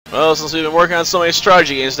Well, since we've been working on so many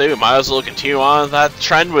strategy games today, we might as well continue on that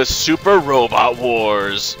trend with Super Robot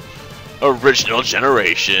Wars Original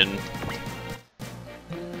Generation.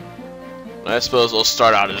 I suppose we'll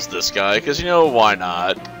start out as this guy, because you know, why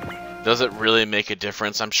not? Does it really make a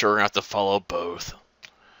difference? I'm sure we're going to have to follow both.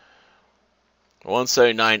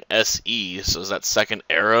 179 SE, so is that second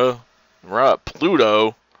era? We're at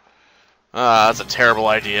Pluto. Ah, that's a terrible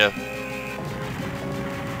idea.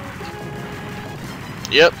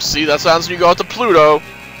 Yep, see, that's what happens when you go out to Pluto.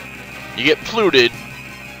 You get pluted.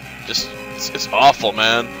 Just, it's awful,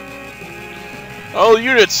 man. All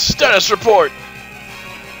units, status report.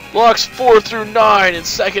 Blocks 4 through 9 and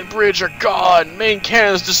second bridge are gone. Main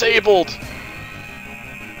cannons disabled.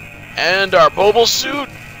 And our mobile suit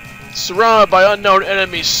surrounded by unknown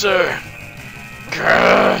enemies, sir.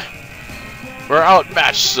 Grr. We're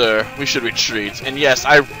outmatched, sir. We should retreat. And yes,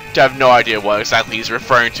 I have no idea what exactly he's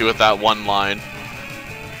referring to with that one line.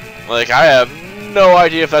 Like, I have no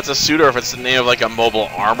idea if that's a suit or if it's the name of like a mobile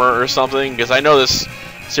armor or something, because I know this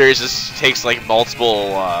series just takes like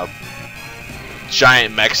multiple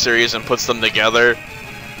giant mech series and puts them together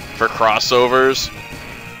for crossovers.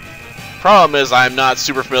 Problem is, I'm not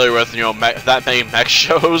super familiar with, you know, that many mech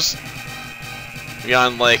shows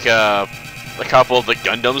beyond like a couple of the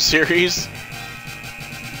Gundam series.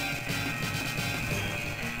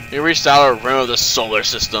 We reached the outer rim of the solar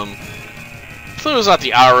system. Pluto's not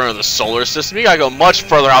the outer rim of the solar system. You gotta go much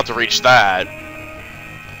further out to reach that.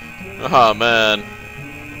 Oh man.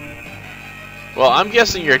 Well, I'm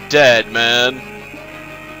guessing you're dead, man.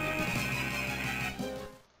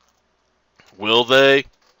 Will they?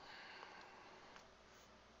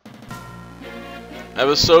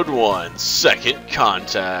 Episode 1, Second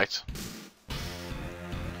Contact.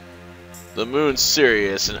 The moon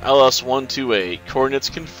Sirius and LS-128. Coordinates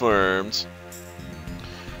confirmed.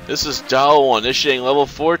 This is Dial 1, initiating level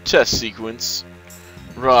 4 test sequence.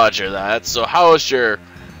 Roger that. So how is your...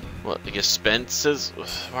 what, like expenses?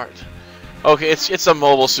 Okay, it's a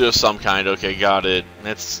mobile suit of some kind. Okay, got it.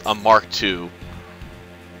 It's a Mark II.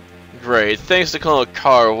 Great. Thanks to Colonel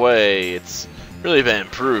Carway, it's really been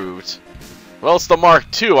improved. Well, it's the Mark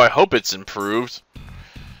II. I hope it's improved.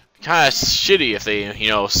 Kind of shitty if they, you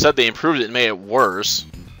know, said they improved it and made it worse.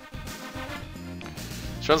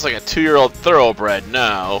 Sounds like a 2-year-old thoroughbred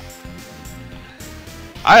now.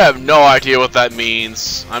 I have no idea what that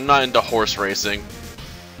means. I'm not into horse racing.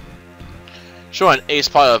 Show an ace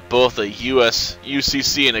pilot of both the US,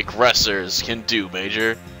 UCC, and aggressors can do,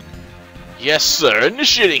 Major. Yes, sir.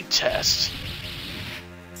 Initiating test.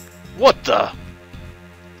 What the?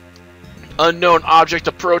 Unknown object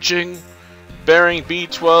approaching. Bearing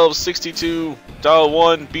B1262. Dial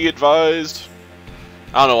 1. Be advised.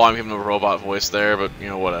 I don't know why I'm giving him a robot voice there, but, you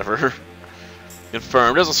know, whatever.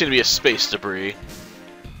 Confirmed. Doesn't seem to be a space debris.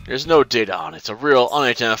 There's no data on it. It's a real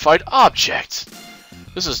unidentified object.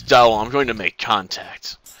 This is Dial 1. I'm going to make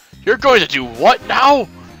contact. You're going to do what now?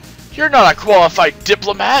 You're not a qualified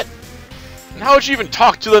diplomat. And how would you even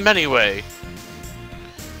talk to them anyway?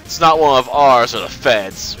 It's not one of ours or the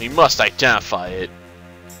feds. We must identify it.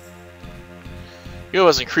 Yo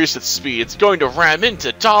has increased its speed. It's going to ram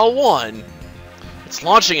into Dial 1. It's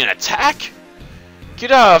launching an attack?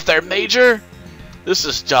 Get out of there, Major! This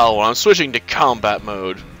is Dial 1. I'm switching to combat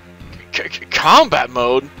mode. Combat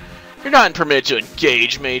mode? You're not permitted to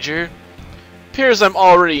engage, Major. Appears I'm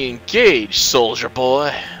already engaged, soldier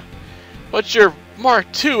boy. But your Mark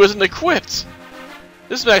II isn't equipped.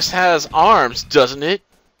 This mech has arms, doesn't it?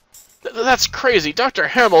 That's crazy. Dr.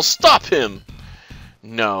 Hamill, stop him!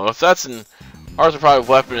 No, if that's an arthropod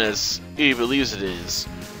weapon as he believes it is.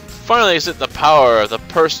 Finally, it's the power of the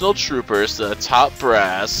personal troopers to the top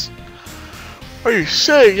brass. What are you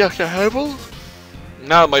saying, Dr. Hamill?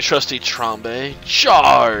 Now, my trusty Trombe,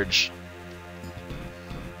 charge!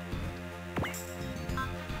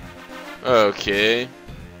 Okay.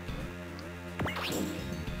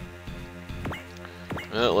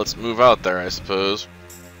 Well, let's move out there, I suppose.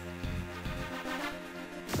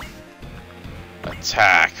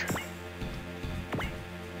 Attack.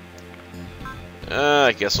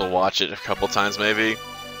 I guess we'll watch it a couple times, maybe.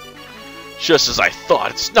 Just as I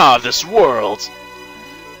thought, it's not of this world.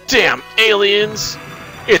 Damn aliens!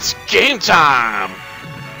 It's game time!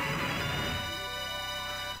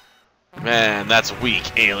 Man, that's weak,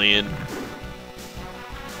 alien.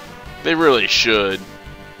 They really should.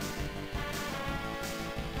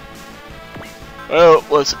 Well,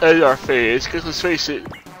 let's end our phase, because let's face it,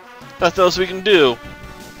 nothing else we can do.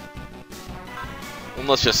 And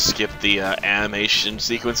let's just skip the animation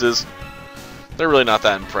sequences. They're really not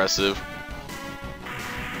that impressive.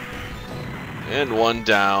 And one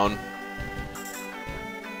down.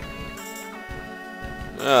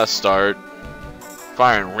 Start.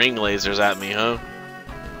 Firing ring lasers at me, huh?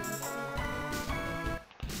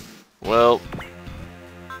 Well,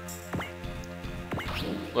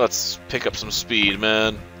 let's pick up some speed,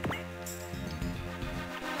 man.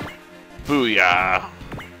 Booyah!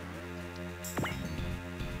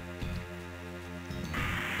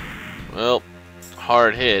 Well,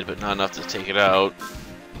 hard hit, but not enough to take it out.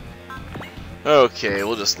 Okay,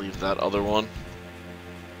 we'll just leave that other one.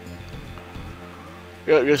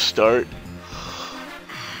 Yeah, just start.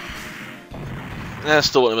 That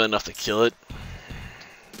still wouldn't have been enough to kill it.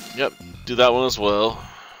 Yep, do that one as well.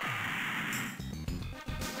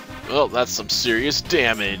 Well, that's some serious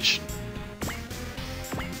damage.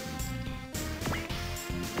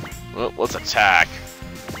 Well, let's attack.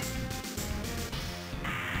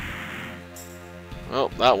 Well,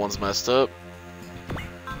 that one's messed up.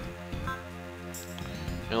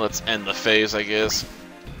 And let's end the phase, I guess.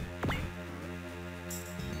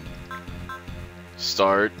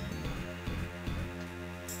 Start.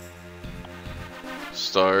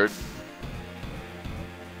 Start.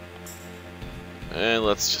 And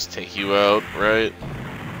let's just take you out, right?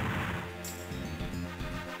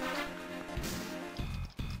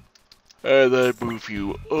 And then move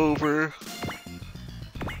you over.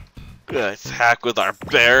 Gonna attack with our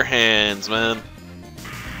bare hands, man.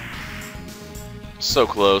 So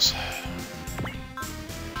close.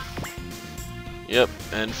 Yep,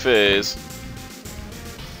 end phase.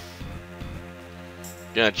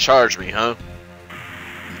 Gonna charge me, huh?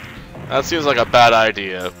 That seems like a bad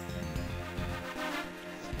idea.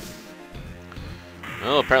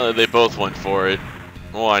 Well, apparently they both went for it.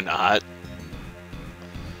 Why not?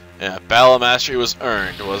 Yeah, Battle Mastery was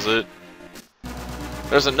earned, was it?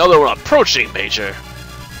 There's another one approaching, Major.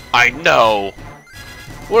 I know.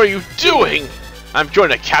 What are you doing? I'm going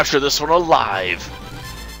to capture this one alive.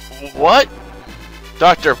 What?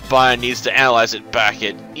 Dr. Byon needs to analyze it back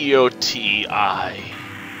at EOTI.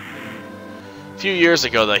 A few years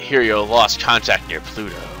ago, the Hero lost contact near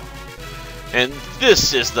Pluto. And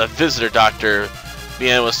this is the visitor Dr.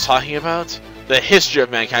 Byon was talking about? The history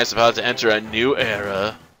of mankind is about to enter a new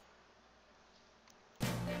era.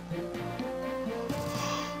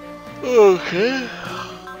 Okay.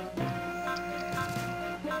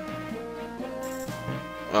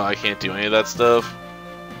 Oh, I can't do any of that stuff.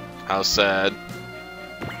 How sad.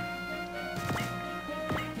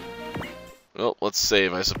 Well, let's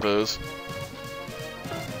save, I suppose.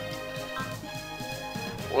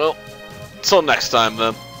 Well, till next time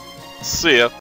then. See ya.